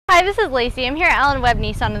Hi, this is Lacey. I'm here at Allen Webb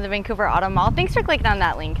Nissan in the Vancouver Auto Mall. Thanks for clicking on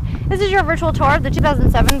that link. This is your virtual tour of the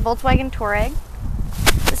 2007 Volkswagen Touareg.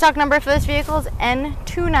 The stock number for this vehicle is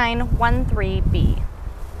N2913B.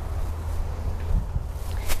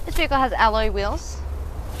 This vehicle has alloy wheels,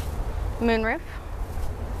 moonroof,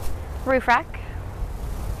 roof rack,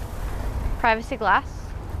 privacy glass,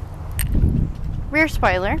 rear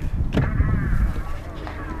spoiler,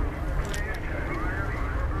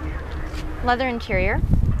 leather interior,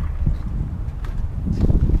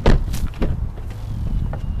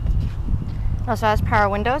 it also has power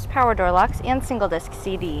windows, power door locks, and single disc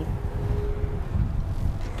CD.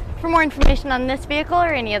 For more information on this vehicle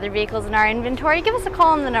or any other vehicles in our inventory, give us a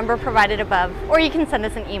call on the number provided above, or you can send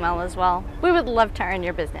us an email as well. We would love to earn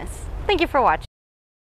your business. Thank you for watching.